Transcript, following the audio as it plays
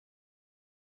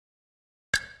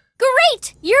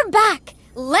Wait! You're back!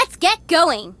 Let's get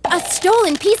going! A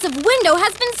stolen piece of window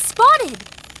has been spotted!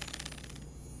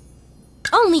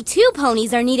 Only 2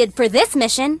 ponies are needed for this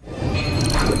mission.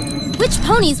 Which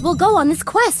ponies will go on this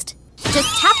quest?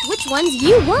 Just tap which ones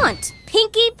you want.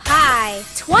 Pinkie Pie,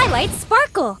 Twilight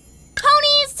Sparkle.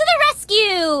 Ponies to the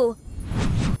rescue!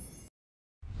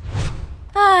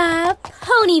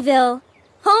 Ponyville.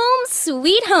 Home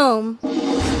sweet home.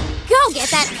 Go get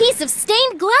that piece of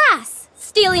stained glass.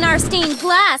 Stealing our stained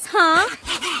glass, huh?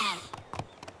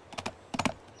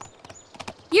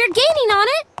 You're gaining on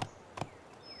it.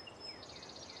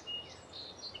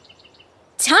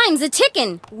 Time's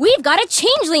a-tickin'. We've got a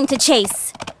changeling to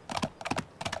chase.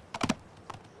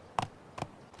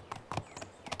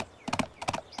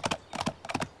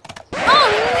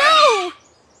 Oh, no!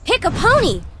 Pick a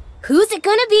pony. Who's it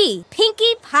gonna be?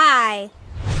 Pinkie Pie.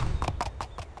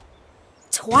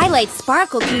 Twilight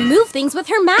Sparkle can move things with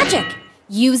her magic.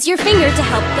 Use your finger to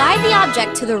help guide the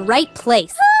object to the right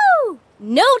place. Woo!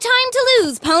 No time to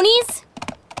lose, ponies.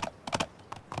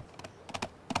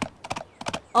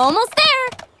 Almost there.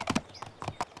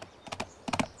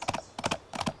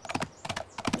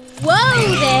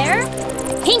 Whoa there!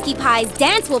 Pinkie Pie's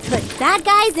dance will put bad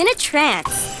guys in a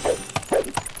trance.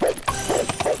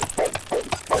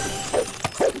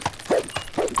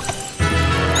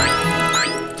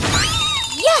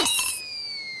 Yes!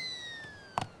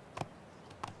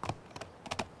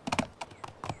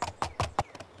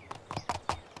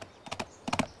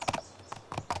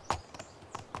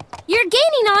 You're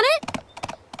gaining on it.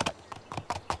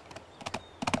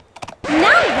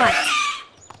 Now what?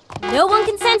 No one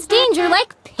can sense danger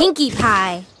like Pinkie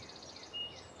Pie.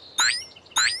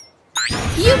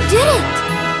 You did it!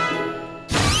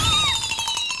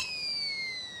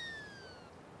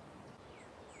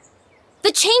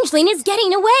 The changeling is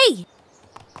getting away!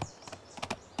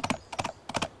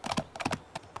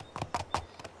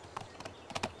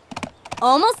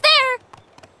 Almost there!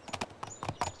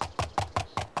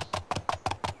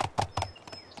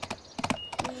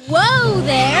 Whoa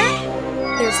there!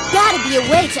 There's gotta be a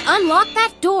way to unlock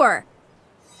that door.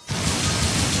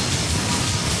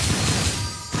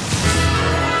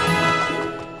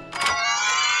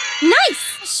 Nice!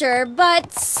 Sure,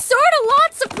 but sorta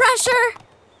lots of pressure.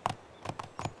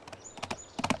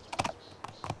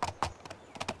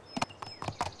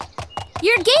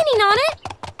 You're gaining on it.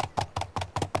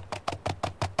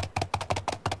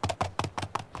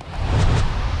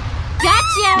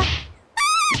 Gotcha!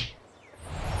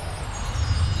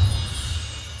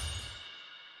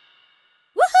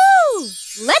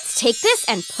 Let's take this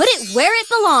and put it where it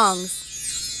belongs.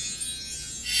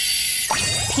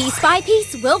 Piece by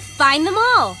piece, we'll find them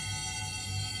all.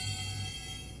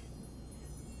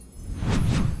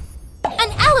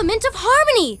 An element of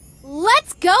harmony!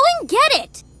 Let's go and get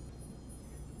it!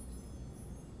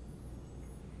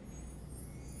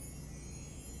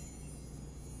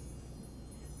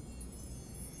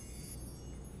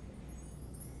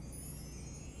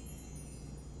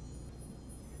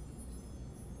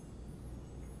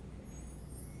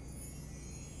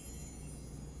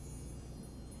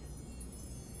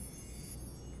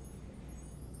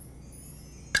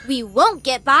 We won't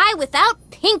get by without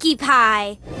Pinkie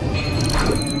Pie.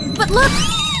 But look!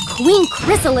 Queen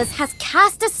Chrysalis has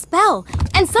cast a spell,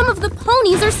 and some of the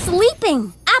ponies are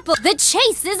sleeping. Apple, the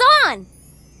chase is on!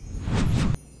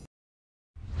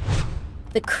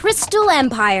 The Crystal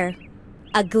Empire.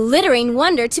 A glittering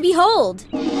wonder to behold.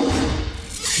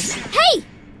 Hey!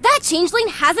 That changeling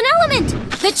has an element!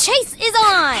 The chase is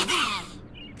on!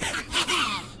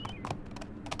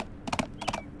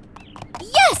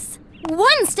 Yes!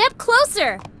 One step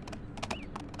closer!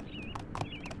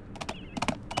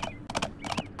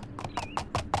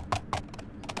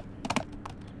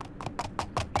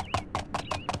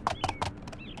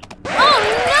 Oh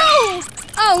no!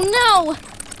 Oh no!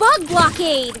 Bug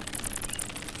blockade!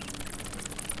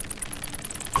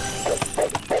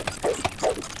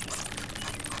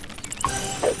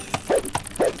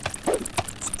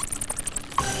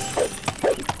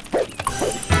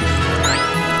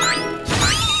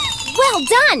 Well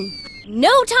done!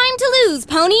 No time to lose,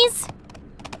 ponies!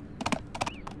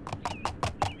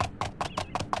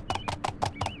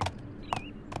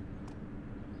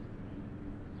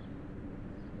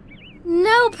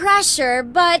 No pressure,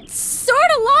 but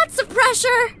sorta lots of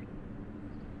pressure!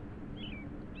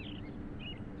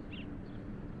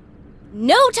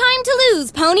 No time to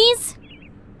lose, ponies!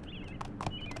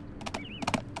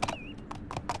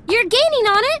 You're gaining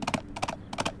on it!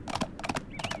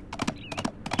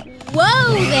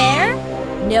 Whoa there!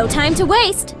 No time to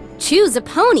waste. Choose a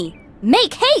pony.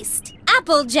 Make haste.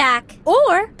 Applejack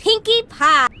or Pinkie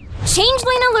Pie.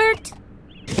 Changeling alert!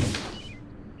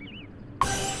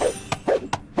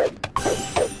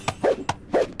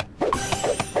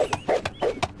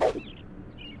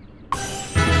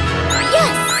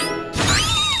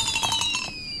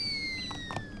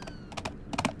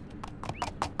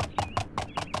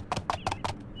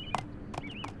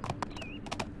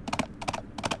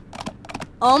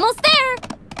 Almost there!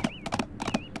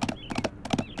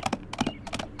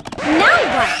 Now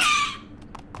what?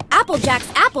 Applejack's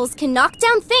apples can knock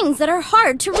down things that are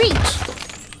hard to reach.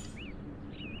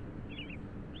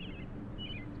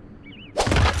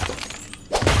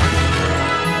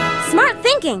 Smart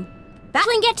thinking!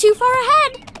 Battling get too far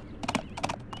ahead!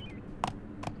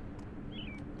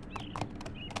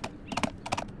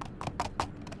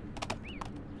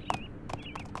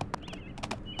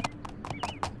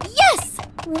 Yes!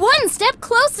 One step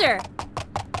closer!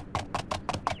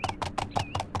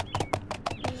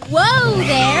 Whoa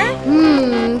there!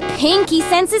 Pinky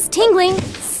sense is tingling.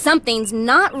 Something's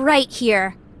not right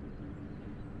here.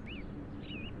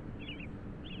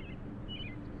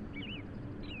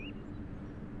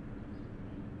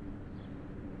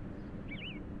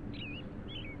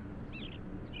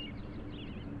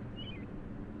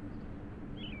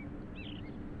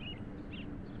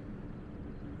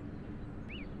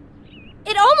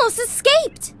 It almost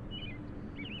escaped!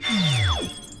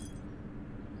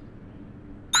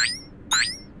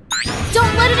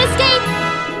 Don't let it escape!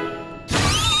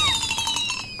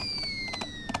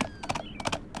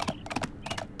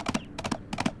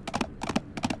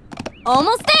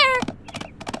 Almost there!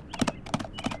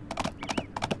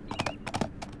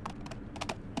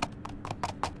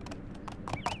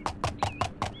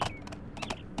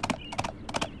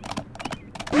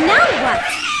 Now what?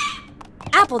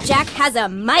 Applejack has a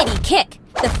mighty kick.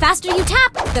 The faster you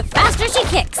tap, the faster she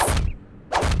kicks.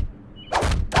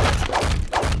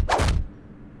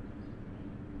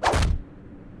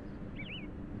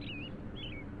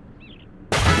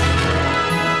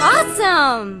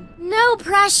 Awesome! No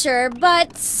pressure,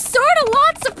 but sorta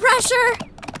lots of pressure.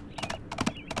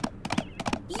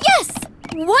 Yes!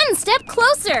 One step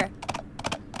closer.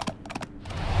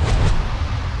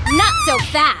 Not so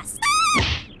fast.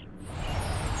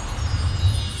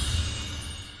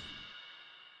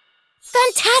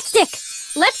 Fantastic!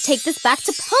 Let's take this back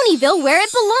to Ponyville where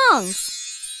it belongs.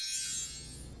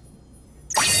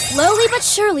 Slowly but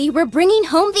surely, we're bringing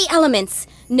home the elements.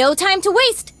 No time to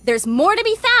waste. There's more to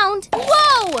be found.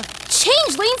 Whoa!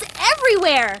 Changelings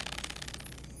everywhere!